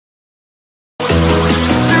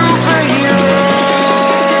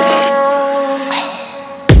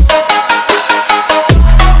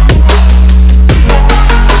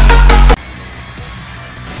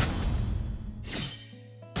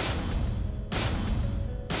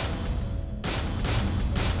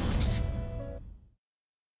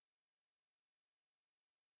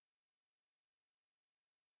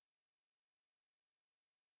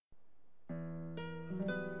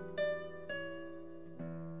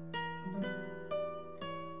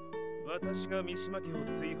私が三島家を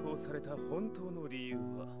追放された本当の理由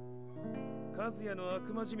は、和也の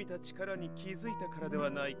悪魔じみた力に気づいたからでは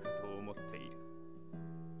ないかと思っている。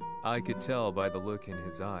I could tell by the look in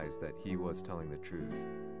his eyes that he was telling the truth.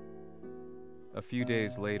 A few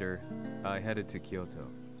days later, I headed to Kyoto.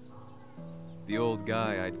 The old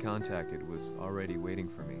guy I'd contacted was already waiting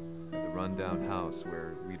for me at the rundown house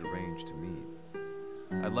where we'd arranged to meet.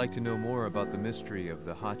 I'd like to know more about the mystery of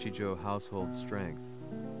the Hachijo household strength.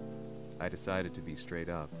 I decided to be straight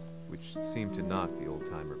up, which seemed to knock the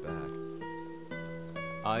old-timer back.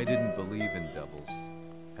 I didn't believe in devils,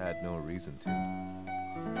 had no reason to.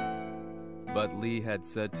 But Lee had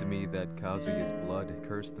said to me that Kazuya's blood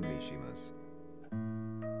cursed the Mishimas.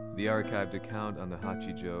 The archived account on the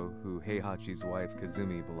Hachijo who Heihachi's wife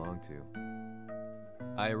Kazumi belonged to.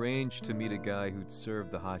 I arranged to meet a guy who'd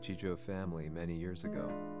served the Hachijo family many years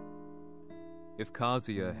ago. If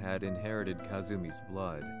Kazuya had inherited Kazumi's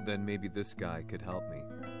blood, then maybe this guy could help me.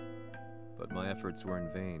 But my efforts were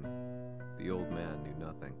in vain. The old man knew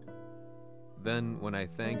nothing. Then, when I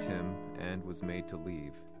thanked him and was made to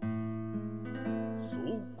leave,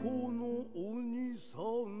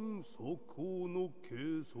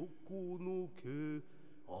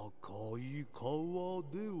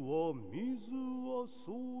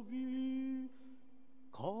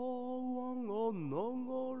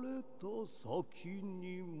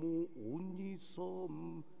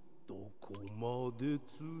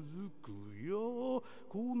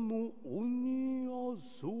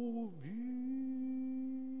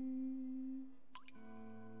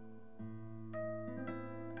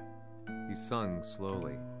 he sung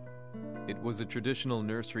slowly. It was a traditional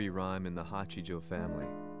nursery rhyme in the Hachijo family.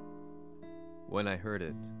 When I heard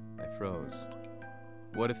it, I froze.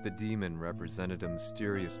 What if the demon represented a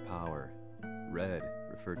mysterious power? Red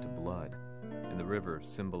referred to blood, and the river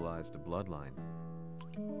symbolized a bloodline.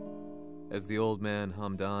 As the old man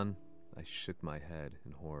hummed on, I shook my head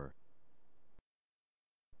in horror.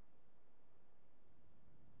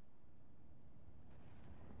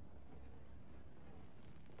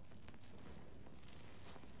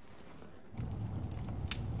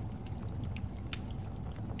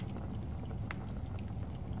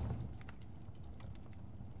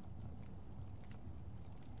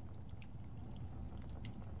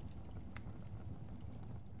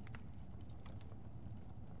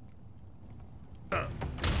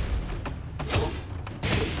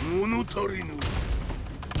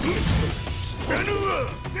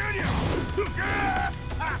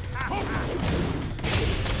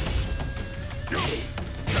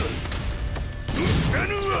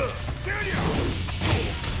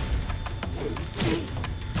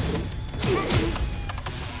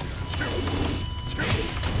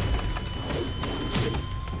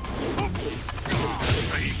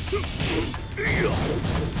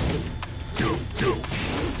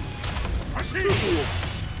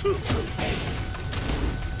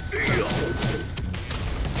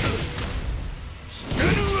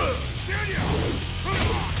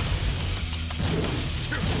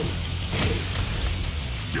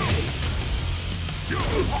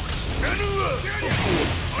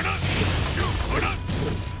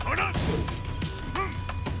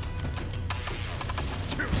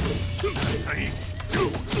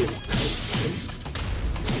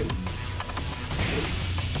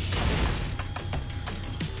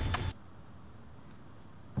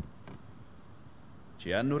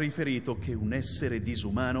 Ci hanno riferito che un essere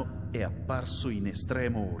disumano è apparso in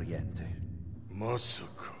Estremo Oriente.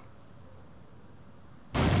 Masaka.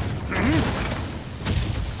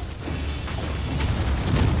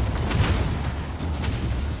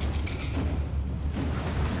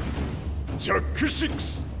 Jack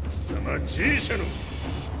 6、貴様 G 社の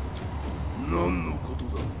何のこと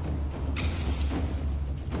だ。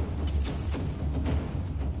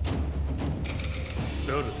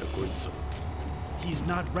誰だこいつは。He's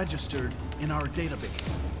not registered in our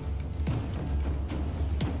database.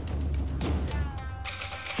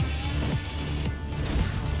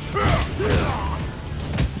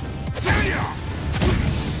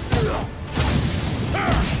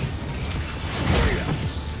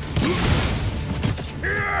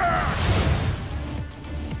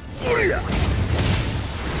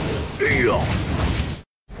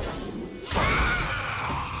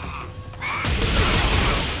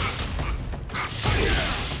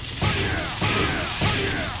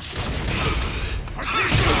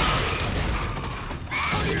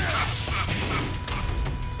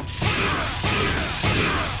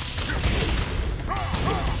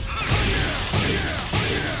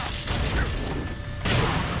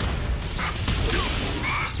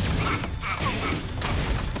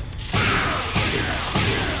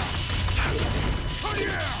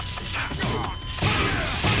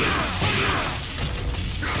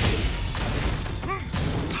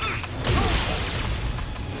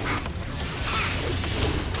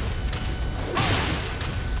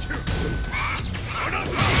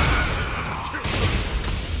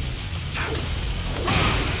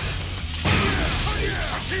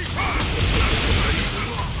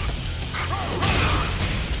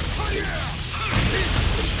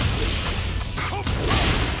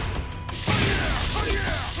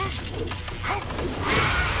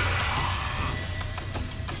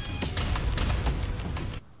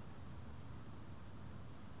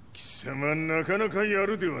 貴様なかなかや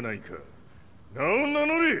るではないか。名を名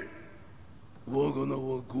乗れ。我が名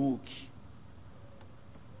は豪輝。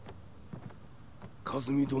和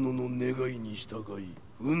美殿の願いに従い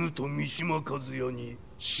うぬと三島和也に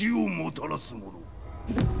死をもたらす者。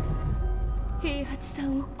平八さ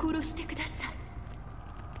んを殺してください。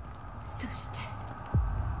そして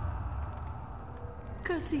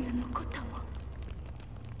和也のことも。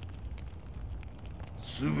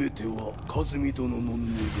全ては和美殿の願い。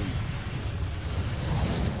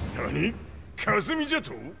何？和美じゃ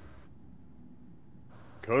と？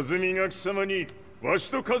和美が貴様にわ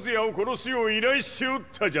しと和也を殺すよう依頼しておっ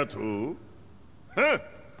たじゃと？はっ、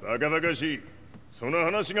バカバカしい。その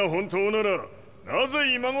話が本当ならな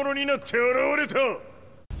ぜ今頃になって現れた？う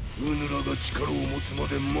ぬらが力を持つま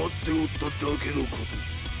で待っておっただけのこと。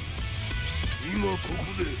今ここ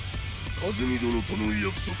で和美殿との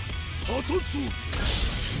約束果たそうぜ。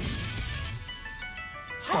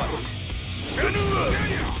ファイト。やるわ。や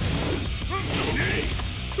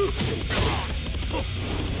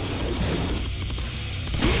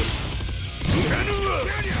るわ。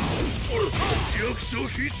弱者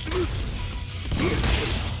ひっつむ。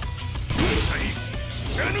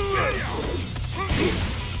やるわ。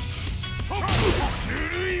ぬ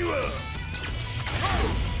るいわ。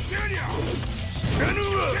やる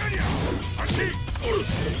わ。足。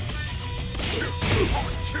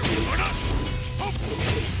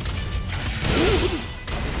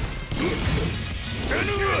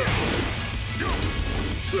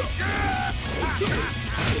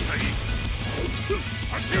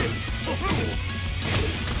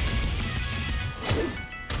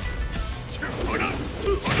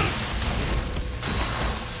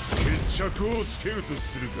決着をつけると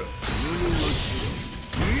するか。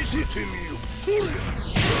見せてみよ。ほれ。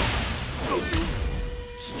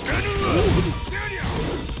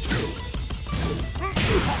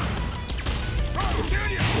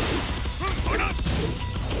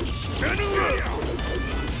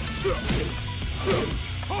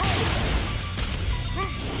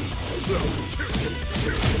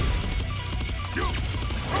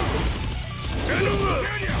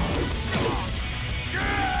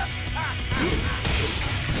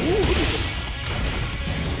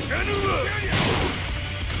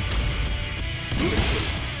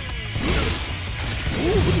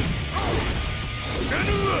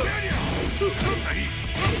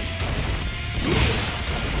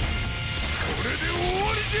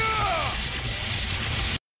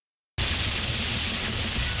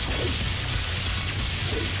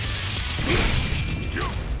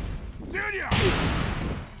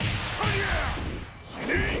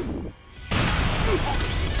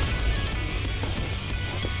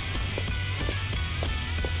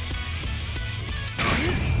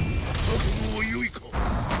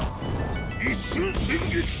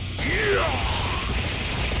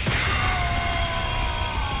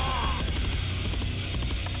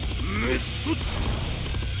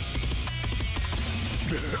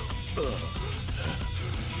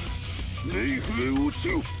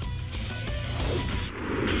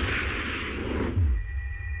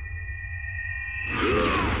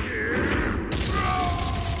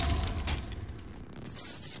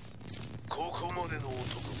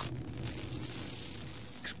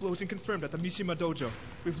Explosion confirmed at the Mishima dojo.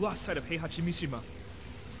 We've lost sight of Heihachi Mishima.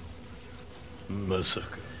 まさ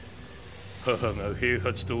か母が平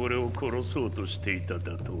八と俺を殺そうとしていた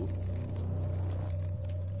だと？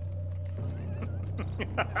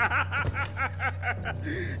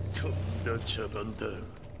とんだ茶番だ。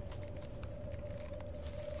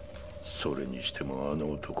それにしてもあ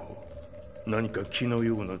の男、何か気の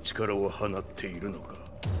ような力を放っているのか。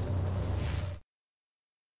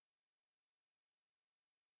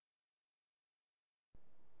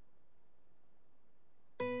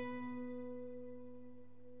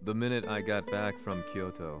The minute I got back from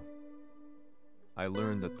Kyoto, I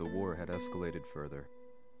learned that the war had escalated further.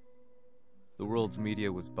 The world's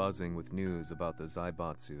media was buzzing with news about the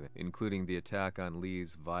Zaibatsu, including the attack on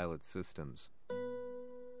Lee's Violet systems.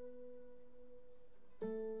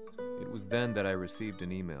 It was then that I received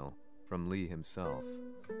an email from Lee himself,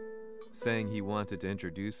 saying he wanted to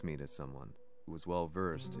introduce me to someone who was well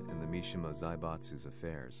versed in the Mishima Zaibatsu's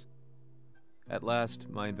affairs. At last,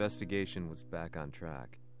 my investigation was back on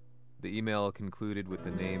track. The email concluded with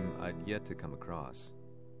a name I'd yet to come across: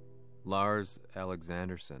 Lars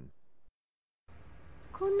Alexanderson.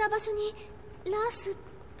 こんな場所にラース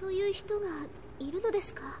という人がいるので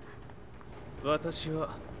すか？私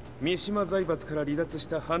は三島財閥から離脱し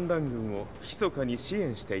た反乱軍を密かに支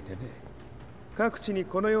援していてね。各地に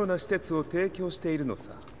このような施設を提供しているの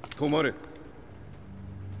さ。止まれ。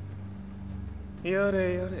や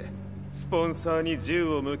れやれ、スポンサーに銃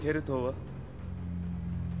を向けるとは。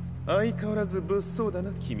相変わらず物騒だ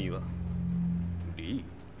な、君は。リ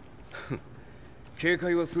ー警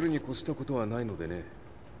戒はするに越したことはないのでね。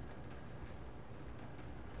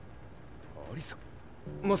アリサ、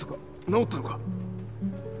まさか治ったのか？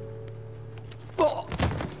あっ、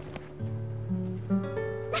ラー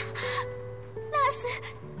ス、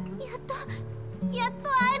やっと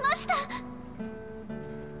会えました。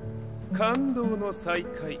感動の再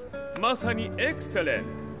会、まさにエクセレン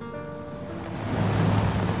ト。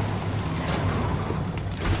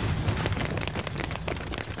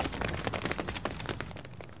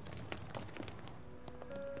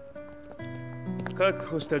確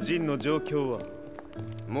保したジンの状況は？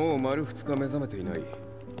もう丸2日目覚めていない。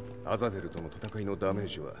アザゼルとの戦いのダメー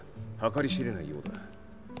ジは計り知れないようだ。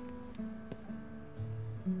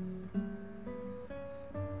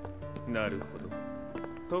なるほど。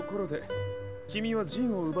ところで、君はジ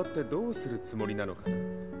ンを奪ってどうするつもりなのかな？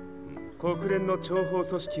国連の諜報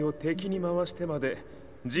組織を敵に回してまで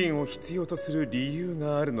ジンを必要とする理由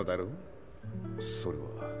があるのだろう？それは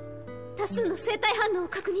多数の生体反応を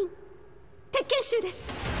確認。鉄拳衆です。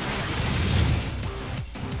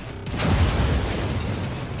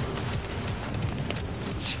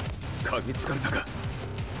嗅ぎつかれたか。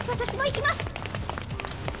私も行きます。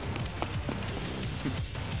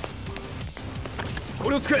こ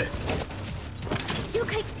れを使え。了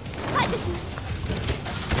解。排除します。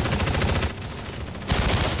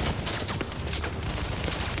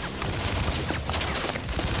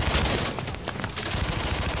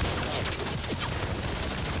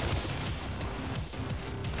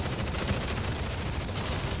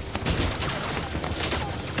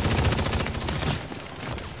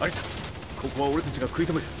アリサ、ここは俺たちが食い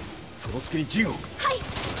止める。その隙にジンを。はい。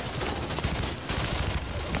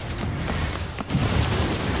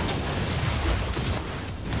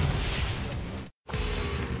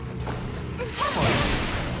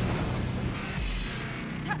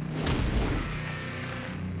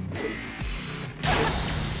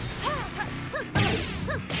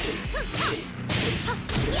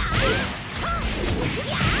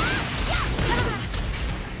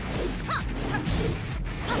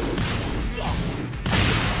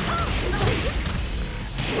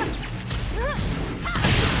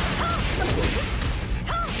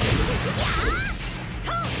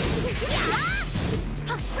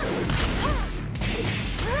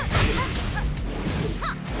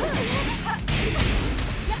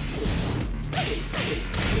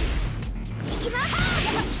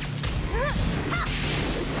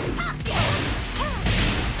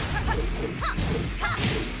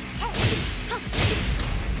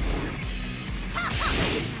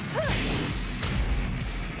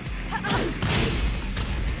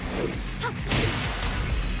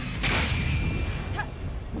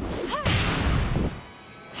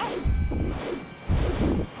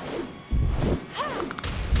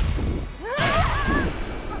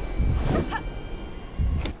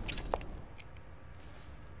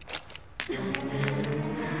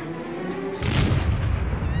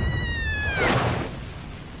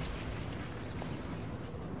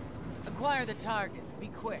Acquire the target. Be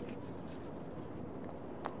quick.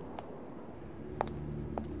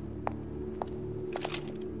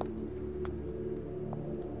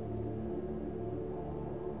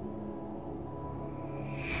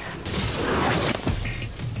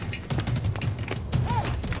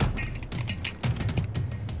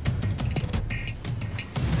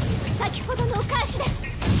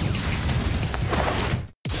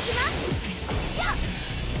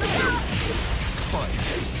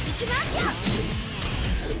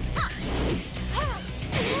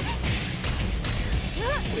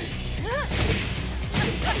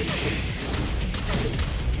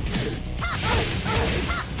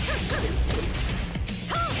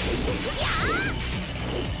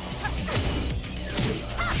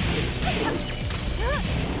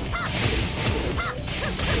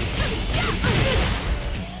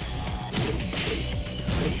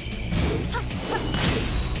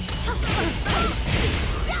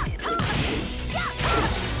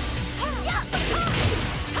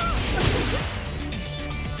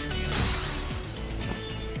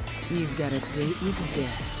 date with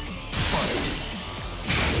death.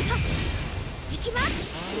 行きま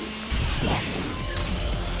す。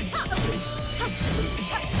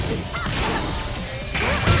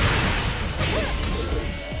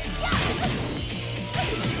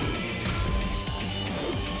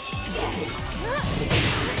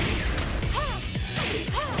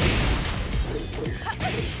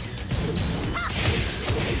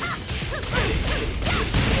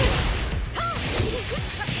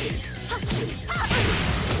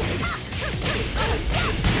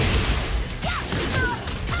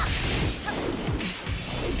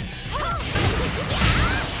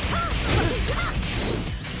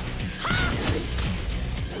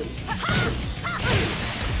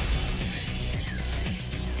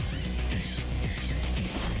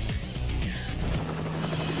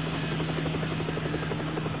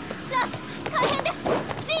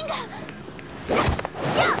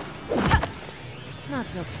Not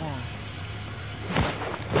so fast.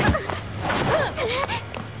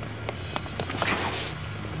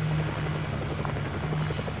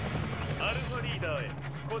 アルファリーダーへ。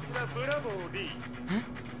こちらブラボー D。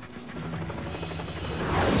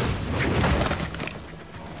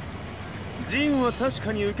ジンは確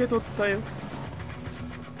かに受け取ったよ。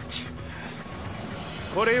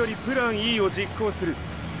これよりプラン E を実行する。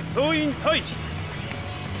総員退避。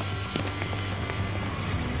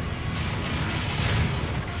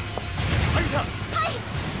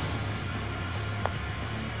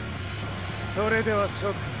それでは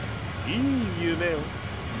諸君、いい夢を。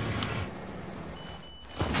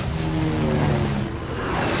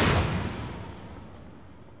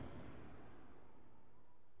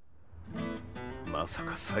まさ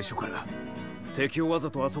か最初から敵をわ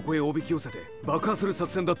ざとあそこへおびき寄せて爆破する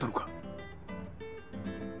作戦だったのか。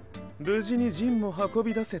無事にジンも運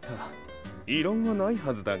び出せた。異論はない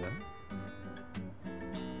はずだが。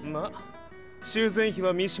まあ修繕費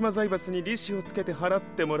は三島財閥に利子をつけて払っ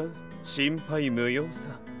てもらう。心配無用さ。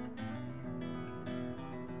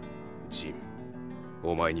ジン、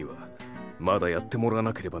お前にはまだやってもらわ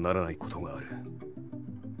なければならないことがある。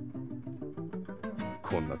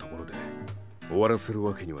こんなところで終わらせる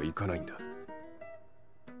わけにはいかないんだ。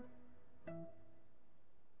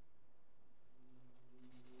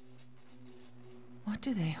What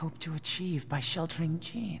do they hope to achieve by sheltering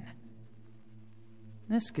Jean?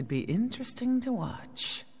 This could be interesting to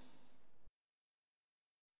watch.